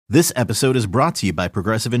This episode is brought to you by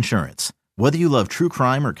Progressive Insurance. Whether you love true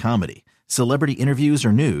crime or comedy, celebrity interviews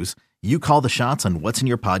or news, you call the shots on what's in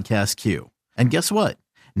your podcast queue. And guess what?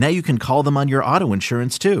 Now you can call them on your auto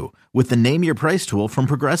insurance too with the Name Your Price tool from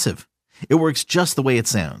Progressive. It works just the way it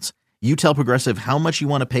sounds. You tell Progressive how much you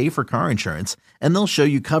want to pay for car insurance, and they'll show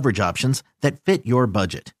you coverage options that fit your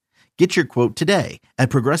budget. Get your quote today at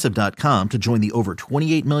Progressive.com to join the over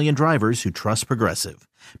 28 million drivers who trust Progressive.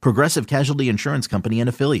 Progressive Casualty Insurance Company and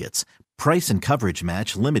Affiliates. Price and coverage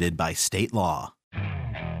match limited by state law.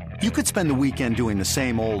 You could spend the weekend doing the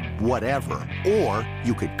same old whatever, or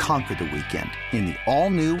you could conquer the weekend in the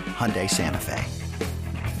all-new Hyundai Santa Fe.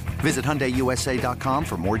 Visit HyundaiUSA.com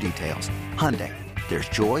for more details. Hyundai, there's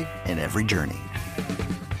joy in every journey.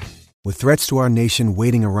 With threats to our nation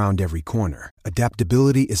waiting around every corner,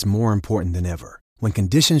 adaptability is more important than ever. When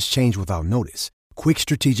conditions change without notice, quick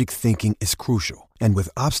strategic thinking is crucial. And with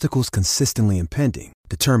obstacles consistently impending,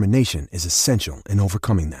 determination is essential in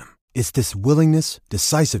overcoming them. It's this willingness,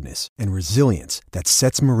 decisiveness, and resilience that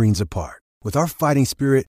sets Marines apart. With our fighting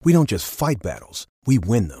spirit, we don't just fight battles, we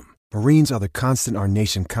win them. Marines are the constant our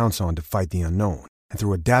nation counts on to fight the unknown. And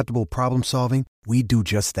through adaptable problem solving, we do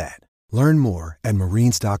just that. Learn more at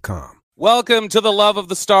Marines.com. Welcome to the Love of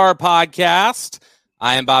the Star podcast.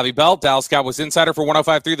 I am Bobby Belt, Dallas Cowboys insider for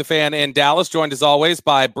 105.3 The Fan in Dallas, joined as always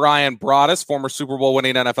by Brian Broaddus, former Super Bowl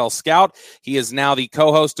winning NFL scout. He is now the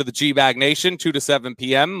co-host of the G-Bag Nation, 2 to 7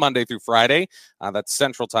 p.m., Monday through Friday. That's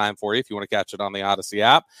Central Time for you if you want to catch it on the Odyssey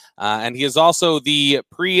app. And he is also the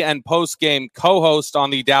pre- and post-game co-host on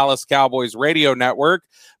the Dallas Cowboys radio network.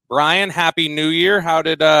 Brian, Happy New Year. How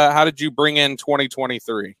did you bring in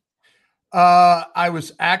 2023? I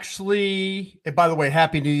was actually, and by the way,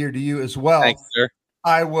 Happy New Year to you as well. Thanks, sir.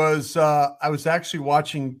 I was actually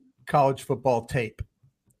watching college football tape.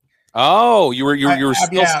 Oh, you were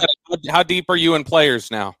still yeah. How deep are you in players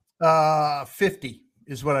now? 50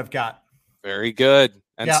 is what I've got. Very good.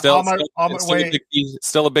 And yeah, still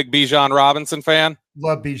a big Bijan Robinson fan?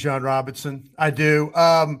 Love Bijan Robinson. I do.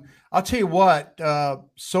 I'll tell you what,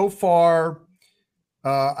 so far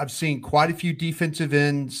I've seen quite a few defensive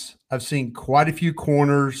ends. I've seen quite a few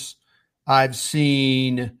corners. I've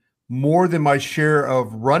seen more than my share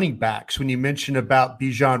of running backs. When you mention about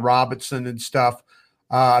Bijan Robinson and stuff,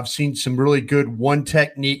 I've seen some really good one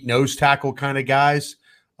technique, nose tackle kind of guys.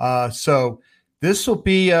 So this will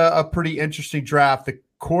be a pretty interesting draft. The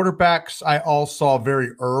quarterbacks I all saw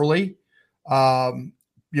very early,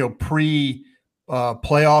 pre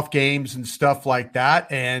playoff games and stuff like that.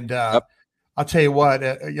 And Yep. I'll tell you what,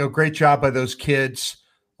 great job by those kids.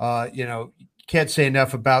 Can't say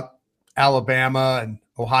enough about Alabama and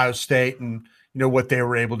Ohio State and, what they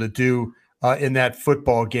were able to do in that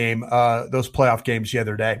football game, those playoff games the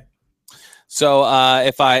other day. So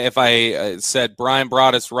if I said Brian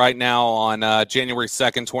Broaddus right now on January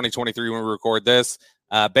 2nd, 2023, when we record this,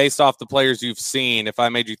 based off the players you've seen, if I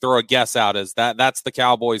made you throw a guess out, that's the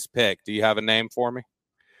Cowboys pick. Do you have a name for me?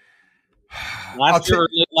 Last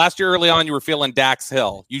year early on, you were feeling Dax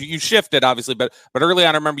Hill. You shifted obviously, but early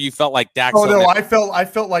on, I remember you felt like Dax. Oh Hill. no, I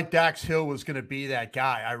felt like Dax Hill was going to be that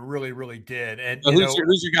guy. I really, really did. And so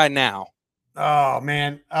who's your guy now? Oh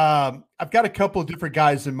man, I've got a couple of different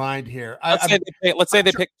guys in mind here. Let's say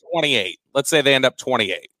they pick 28. Let's say they end up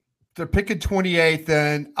 28. They're picking 28.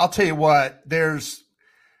 Then I'll tell you what. There's.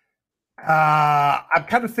 I'm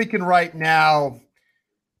kind of thinking right now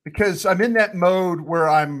because I'm in that mode where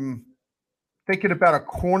I'm thinking about a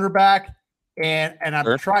cornerback, and I'm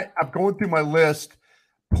I'm going through my list.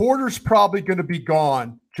 Porter's probably going to be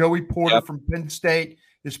gone. Joey Porter from Penn State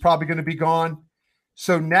is probably going to be gone.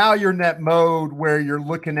 So now you're in that mode where you're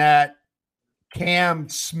looking at Cam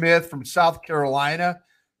Smith from South Carolina,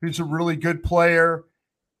 who's a really good player.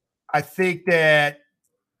 I think that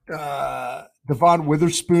Devon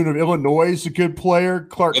Witherspoon of Illinois is a good player.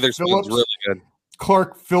 Clark Phillips, really good.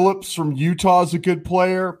 Clark Phillips from Utah is a good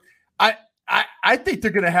player. I think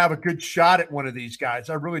they're going to have a good shot at one of these guys.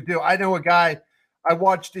 I really do. I know a guy. I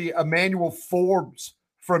watched the Emmanuel Forbes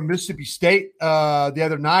from Mississippi State the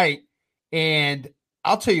other night, and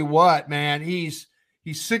I'll tell you what, man, he's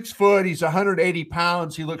 6 foot, he's 180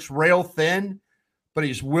 pounds, he looks rail thin, but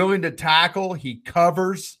he's willing to tackle, he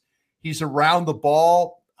covers, he's around the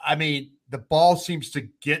ball. I mean, the ball seems to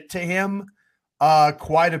get to him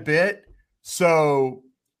quite a bit. So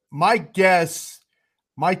my guess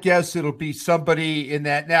it'll be somebody in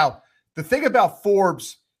that. Now, the thing about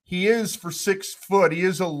Forbes, he is for 6 foot. He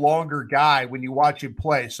is a longer guy when you watch him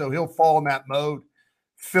play. So he'll fall in that mode.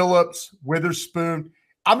 Phillips, Witherspoon.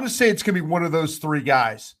 I'm going to say it's going to be one of those three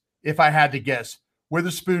guys, if I had to guess.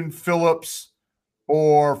 Witherspoon, Phillips,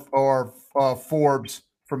 or Forbes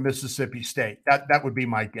from Mississippi State. That would be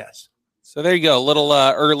my guess. So there you go, a little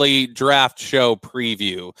early draft show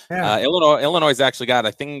preview. Yeah. Illinois actually got,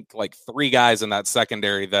 I think, like 3 guys in that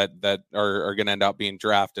secondary that are going to end up being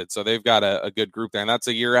drafted. So they've got a good group there, and that's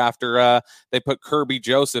a year after they put Kirby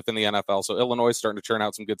Joseph in the NFL. So Illinois is starting to churn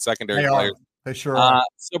out some good secondary players. They sure are.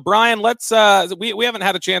 So Brian, let's we haven't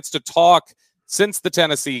had a chance to talk since the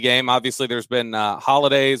Tennessee game. Obviously, there's been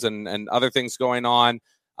holidays and other things going on.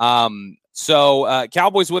 So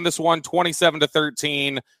Cowboys win this one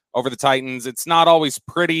 27-13. Over the Titans. It's not always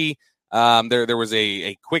pretty. There was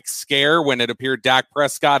a quick scare when it appeared Dak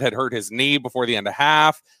Prescott had hurt his knee before the end of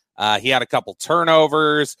half. He had a couple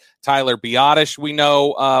turnovers. Tyler Biadasz, we know,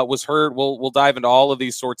 was hurt. We'll dive into all of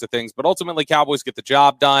these sorts of things. But ultimately, Cowboys get the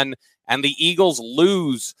job done, and the Eagles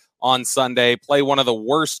lose on Sunday, play one of the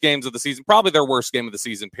worst games of the season, probably their worst game of the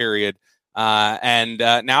season, period. And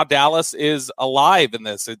now Dallas is alive in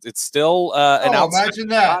this. It's still an outside. Imagine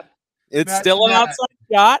that. It's still an outside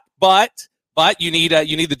shot, but you need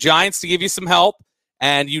the Giants to give you some help,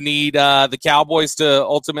 and you need the Cowboys to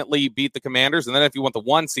ultimately beat the Commanders. And then if you want the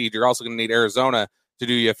 1 seed, you're also going to need Arizona to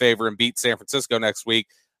do you a favor and beat San Francisco next week.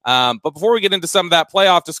 But before we get into some of that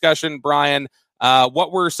playoff discussion, Brian,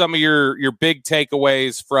 what were some of your big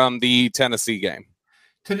takeaways from the Tennessee game?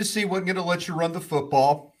 Tennessee wasn't going to let you run the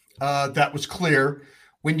football. That was clear.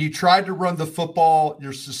 When you tried to run the football,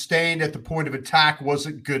 your sustained at the point of attack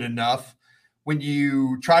wasn't good enough. When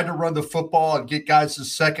you tried to run the football and get guys to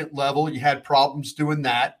second level, you had problems doing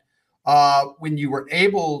that. When you were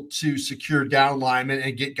able to secure down linemen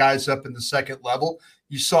and get guys up in the second level,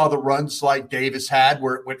 you saw the runs like Davis had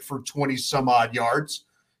where it went for 20 some odd yards,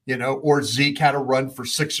 or Zeke had a run for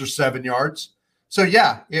 6 or 7 yards. So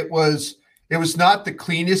yeah, it was not the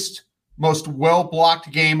cleanest, most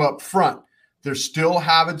well-blocked game up front. They're still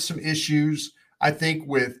having some issues, I think,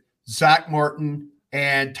 with Zach Martin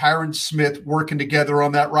and Tyron Smith working together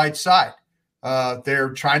on that right side.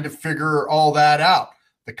 They're trying to figure all that out.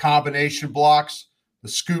 The combination blocks, the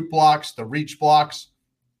scoop blocks, the reach blocks,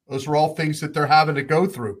 those are all things that they're having to go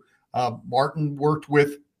through. Martin worked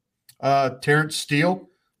with Terrence Steele.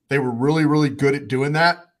 They were really, really good at doing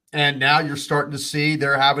that. And now you're starting to see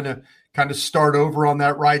they're having to kind of start over on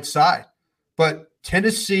that right side. But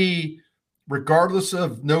Tennessee, regardless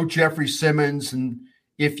of no Jeffrey Simmons, and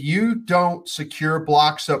if you don't secure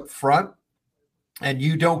blocks up front and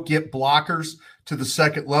you don't get blockers to the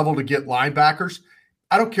second level to get linebackers,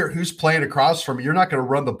 I don't care who's playing across from you, you're not going to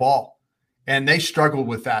run the ball. And they struggled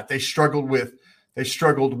with that. They struggled with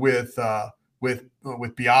Biadasz.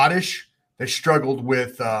 They struggled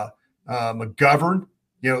with McGovern.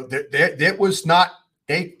 That was not.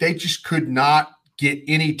 They just could not get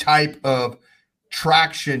any type of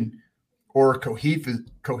traction or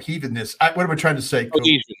cohesiveness. What am I trying to say?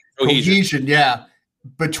 Cohesion, yeah,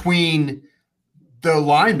 between the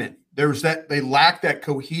linemen. There's that they lack that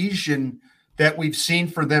cohesion that we've seen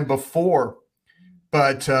for them before.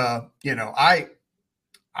 But I'll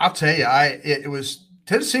tell you, it was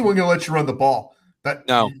Tennessee wasn't going to let you run the ball, but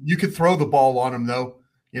no, you could throw the ball on them though.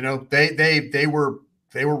 They were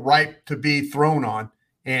ripe to be thrown on,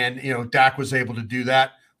 and Dak was able to do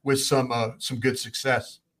that with some good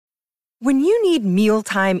success. When you need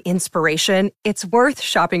mealtime inspiration, it's worth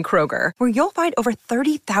shopping Kroger, where you'll find over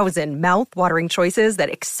 30,000 mouth-watering choices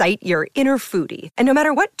that excite your inner foodie. And no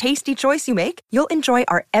matter what tasty choice you make, you'll enjoy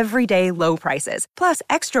our everyday low prices, plus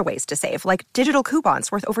extra ways to save, like digital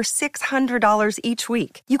coupons worth over $600 each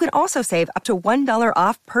week. You can also save up to $1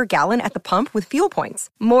 off per gallon at the pump with fuel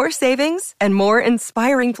points. More savings and more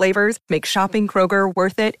inspiring flavors make shopping Kroger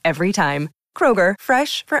worth it every time. Kroger,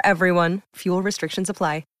 fresh for everyone. Fuel restrictions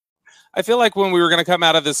apply. I feel like when we were going to come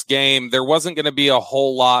out of this game, there wasn't going to be a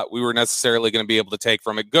whole lot we were necessarily going to be able to take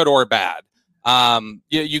from it, good or bad.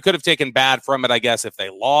 You could have taken bad from it, I guess, if they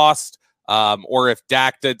lost, or if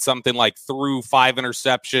Dak did something like threw 5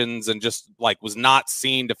 interceptions and just like was not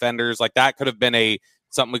seeing defenders. Like that could have been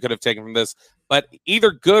something we could have taken from this. But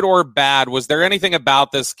either good or bad, was there anything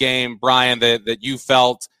about this game, Brian, that you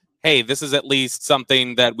felt, hey, this is at least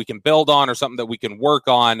something that we can build on or something that we can work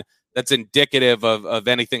on that's indicative of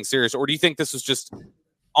anything serious? Or do you think this was just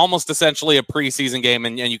almost essentially a preseason game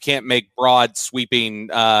and you can't make broad sweeping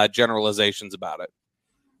generalizations about it?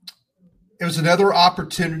 It was another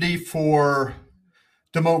opportunity for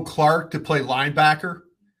Damone Clark to play linebacker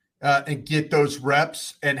and get those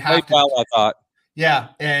reps and have I thought. Yeah,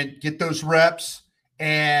 and get those reps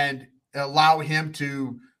and allow him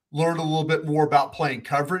to learn a little bit more about playing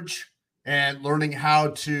coverage and learning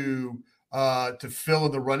how to fill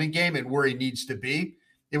in the running game and where he needs to be.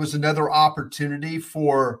 It was another opportunity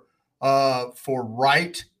for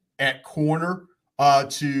Wright at corner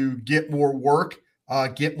to get more work,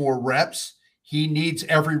 get more reps. He needs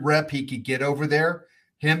every rep he could get over there.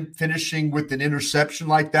 Him finishing with an interception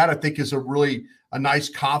like that, I think, is a nice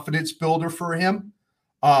confidence builder for him.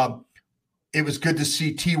 It was good to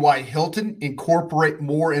see T.Y. Hilton incorporate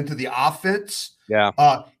more into the offense.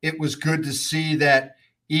 Yeah. It was good to see that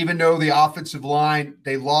even though the offensive line,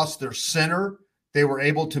 they lost their center, they were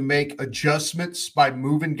able to make adjustments by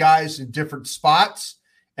moving guys in different spots,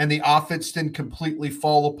 and the offense didn't completely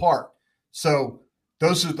fall apart. So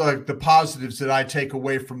those are the positives that I take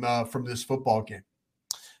away from this football game.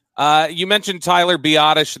 You mentioned Tyler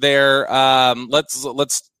Biadasz there.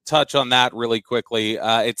 Let's touch on that really quickly.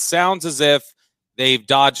 It sounds as if they've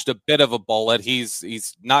dodged a bit of a bullet.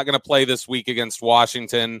 He's not going to play this week against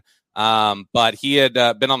Washington, but he had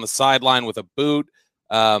been on the sideline with a boot.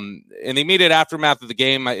 In the immediate aftermath of the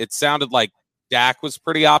game, it sounded like Dak was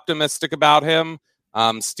pretty optimistic about him.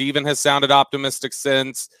 Steven has sounded optimistic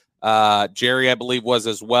since. Jerry, I believe, was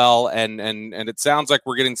as well, and it sounds like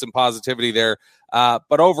we're getting some positivity there.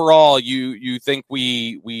 But overall, you think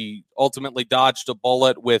we ultimately dodged a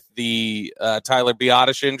bullet with the Tyler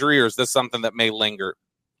Biadasz injury, or is this something that may linger?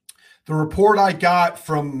 The report I got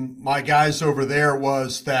from my guys over there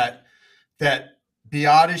was that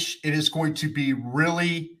Biadasz, it is going to be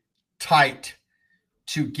really tight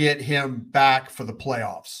to get him back for the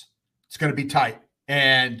playoffs. It's going to be tight,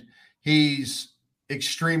 and he's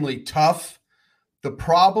extremely tough. The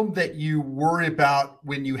problem that you worry about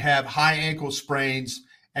when you have high ankle sprains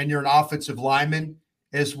and you're an offensive lineman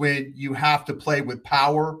is when you have to play with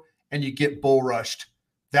power and you get bull rushed.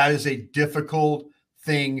 That is a difficult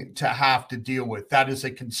thing to have to deal with. That is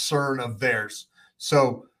a concern of theirs.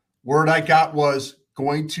 So word I got was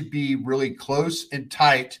going to be really close and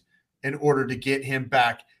tight in order to get him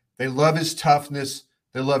back. They love his toughness.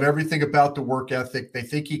 They love everything about the work ethic. They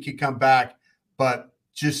think he can come back, but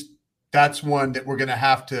just that's one that we're going to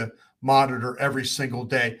have to monitor every single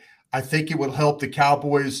day. I think it will help the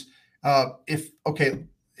Cowboys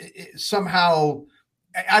somehow.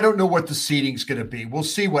 I don't know what the seeding's going to be. We'll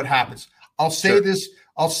see what happens. I'll say this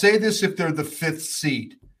if they're the fifth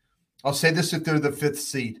seed.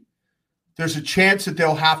 There's a chance that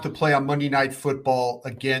they'll have to play on Monday Night Football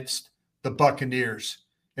against the Buccaneers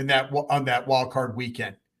on that wild card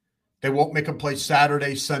weekend. They won't make them play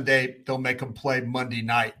Saturday, Sunday. They'll make them play Monday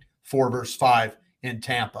night, 4-5 in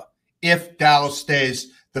Tampa, if Dallas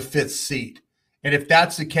stays the fifth seed. And if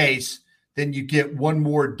that's the case, then you get one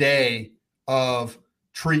more day of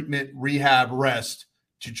treatment, rehab, rest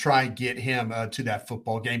to try and get him to that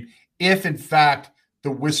football game. If, in fact,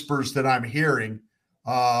 the whispers that I'm hearing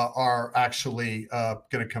are actually going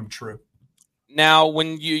to come true. Now,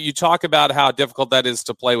 when you talk about how difficult that is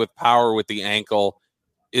to play with power with the ankle,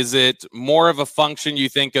 is it more of a function you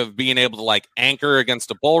think of being able to like anchor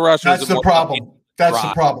against a bull rush? That's the problem.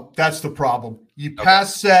 That's the problem. You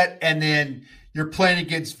pass set and then you're playing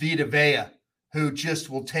against Vita Vea, who just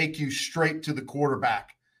will take you straight to the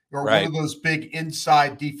quarterback, or one of those big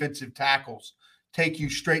inside defensive tackles take you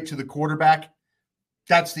straight to the quarterback.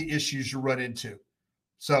 That's the issues you run into.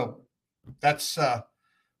 So that's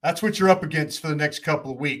what you're up against for the next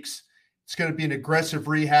couple of weeks. It's going to be an aggressive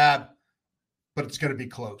rehab, but it's going to be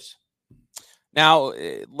close. Now,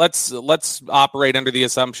 let's operate under the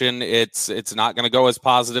assumption it's not going to go as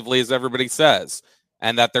positively as everybody says,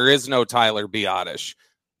 and that there is no Tyler Biadasz.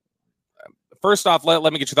 First off,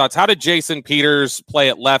 let me get your thoughts. How did Jason Peters play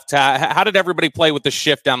at left tackle? How did everybody play with the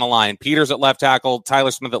shift down the line? Peters at left tackle,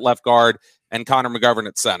 Tyler Smith at left guard, and Connor McGovern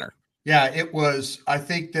at center. Yeah, it was. I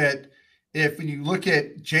think that when you look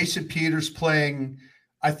at Jason Peters playing,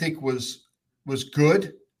 I think was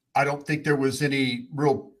good. I don't think there was any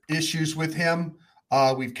real issues with him.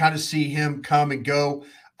 We've kind of see him come and go.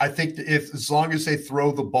 I think that as long as they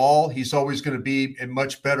throw the ball, he's always going to be a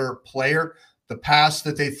much better player. The pass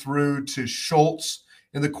that they threw to Schultz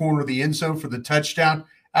in the corner of the end zone for the touchdown,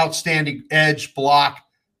 outstanding edge block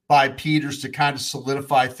by Peters to kind of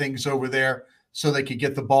solidify things over there so they could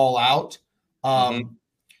get the ball out.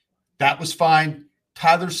 That was fine.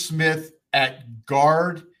 Tyler Smith at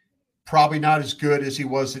guard, probably not as good as he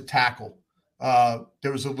was at tackle.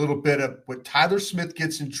 There was a little bit of when Tyler Smith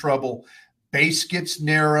gets in trouble, base gets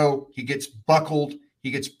narrow, he gets buckled, he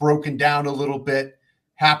gets broken down a little bit.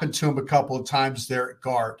 Happened to him a couple of times there at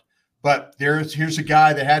guard. But here's a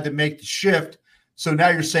guy that had to make the shift. So now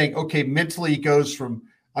you're saying, okay, mentally he goes from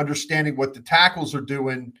understanding what the tackles are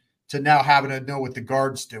doing to now having to know what the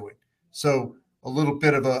guard's doing. So a little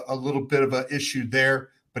bit of a issue there.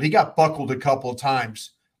 But he got buckled a couple of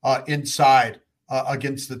times inside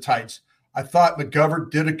against the Titans. I thought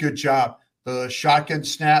McGovern did a good job. The shotgun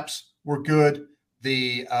snaps were good.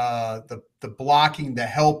 the blocking, the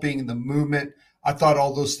helping, the movement. I thought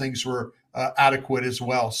all those things were adequate as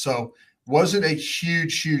well. So wasn't a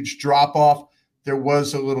huge drop off. There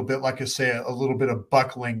was a little bit, like I say, a little bit of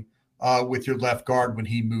buckling with your left guard when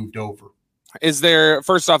he moved over. Is there,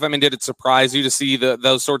 first off, I mean, did it surprise you to see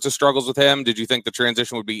those sorts of struggles with him? Did you think the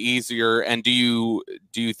transition would be easier? And do you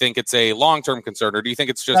think it's a long-term concern, or do you think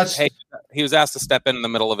it's just, hey, he was asked to step in the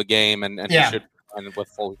middle of a game and he should end with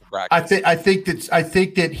full practice? I think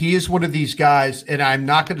that he is one of these guys, and I'm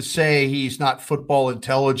not going to say he's not football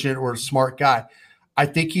intelligent or a smart guy. I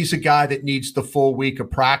think he's a guy that needs the full week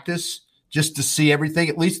of practice just to see everything,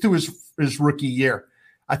 at least through his rookie year.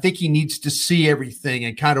 I think he needs to see everything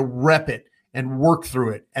and kind of rep it and work through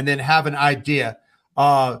it and then have an idea.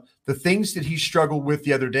 The things that he struggled with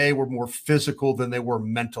the other day were more physical than they were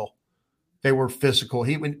mental. They were physical.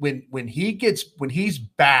 When he's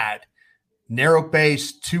bad, narrow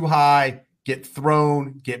base, too high, get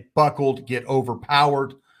thrown, get buckled, get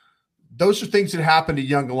overpowered. Those are things that happen to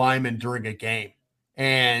young linemen during a game.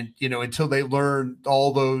 And, until they learn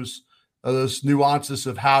all those nuances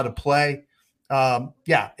of how to play,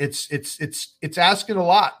 it's asking a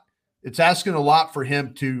lot. It's asking a lot for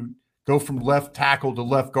him to go from left tackle to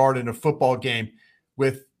left guard in a football game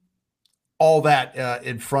with all that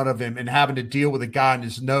in front of him and having to deal with a guy on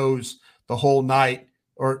his nose the whole night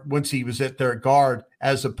or once he was at their guard,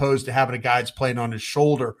 as opposed to having a guy that's playing on his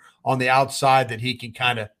shoulder on the outside that he can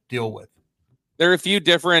kind of deal with. There are a few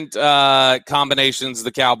different combinations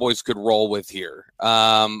the Cowboys could roll with here.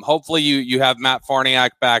 Hopefully you have Matt Farniak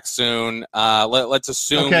back soon. Let's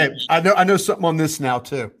assume. Okay, I know something on this now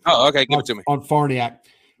too. Oh, okay, give it to me. On Farniak.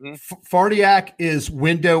 Mm-hmm. Farniak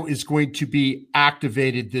window is going to be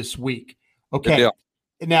activated this week. Okay.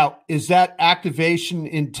 Now, is that activation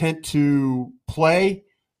intent to play?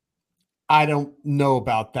 I don't know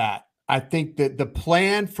about that. I think that the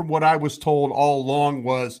plan, from what I was told all along,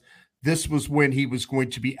 was this was when he was going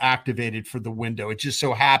to be activated for the window. It just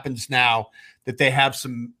so happens now that they have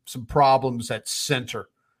some problems at center.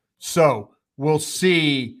 So we'll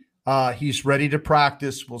see. He's ready to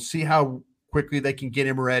practice. We'll see how quickly they can get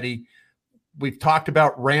him ready. We've talked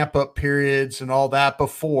about ramp-up periods and all that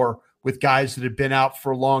before with guys that have been out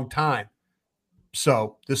for a long time.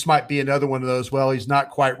 So this might be another one of those, well, he's not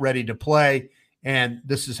quite ready to play, and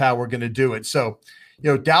this is how we're going to do it. So,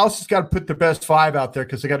 Dallas has got to put their best five out there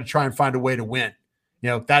because they got to try and find a way to win.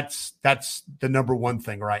 That's the number one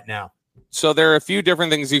thing right now. So there are a few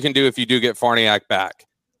different things you can do if you do get Farniak back.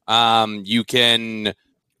 You can,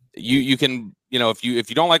 if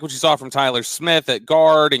you don't like what you saw from Tyler Smith at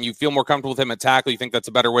guard and you feel more comfortable with him at tackle, you think that's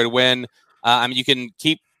a better way to win. You can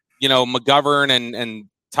keep, McGovern and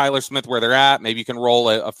Tyler Smith where they're at. Maybe you can roll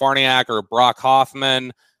a Farniak or a Brock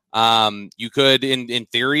Hoffman. You could, in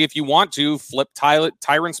theory, if you want to, flip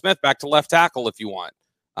Tyron Smith back to left tackle if you want,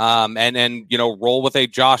 and roll with a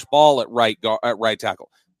Josh Ball at right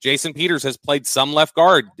tackle. Jason Peters has played some left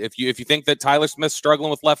guard. If you think that Tyler Smith's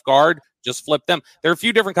struggling with left guard, just flip them. There are a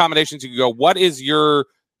few different combinations you could go. What is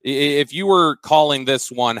if you were calling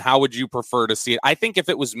this one, how would you prefer to see it? I think if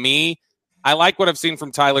it was me, I like what I've seen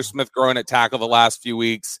from Tyler Smith growing at tackle the last few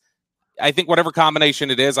weeks. I think whatever combination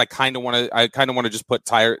it is, I kind of want to just put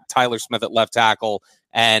Tyler Smith at left tackle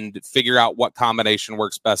and figure out what combination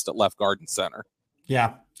works best at left guard and center.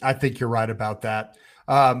 Yeah, I think you're right about that.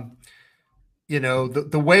 The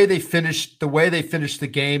way they finished the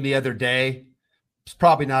game the other day, it's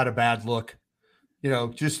probably not a bad look.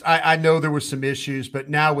 I know there were some issues, but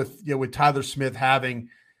now with Tyler Smith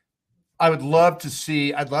I'd love to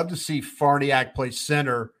see Farniak play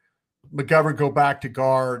center, McGovern go back to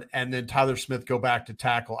guard, and then Tyler Smith go back to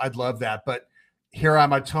tackle. I'd love that. But here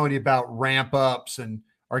I'm telling you about ramp ups and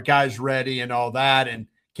are guys ready and all that. And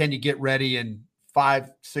can you get ready in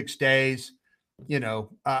 5-6 days?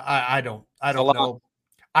 I don't know.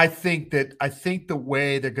 I think the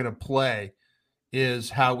way they're going to play is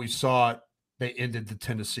how we saw it. They ended the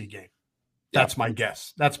Tennessee game. That's my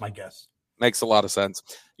guess. Makes a lot of sense.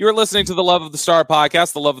 You're listening to the Love of the Star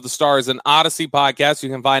podcast. The Love of the Star is an Odyssey podcast. You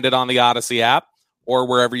can find it on the Odyssey app or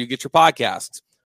wherever you get your podcasts.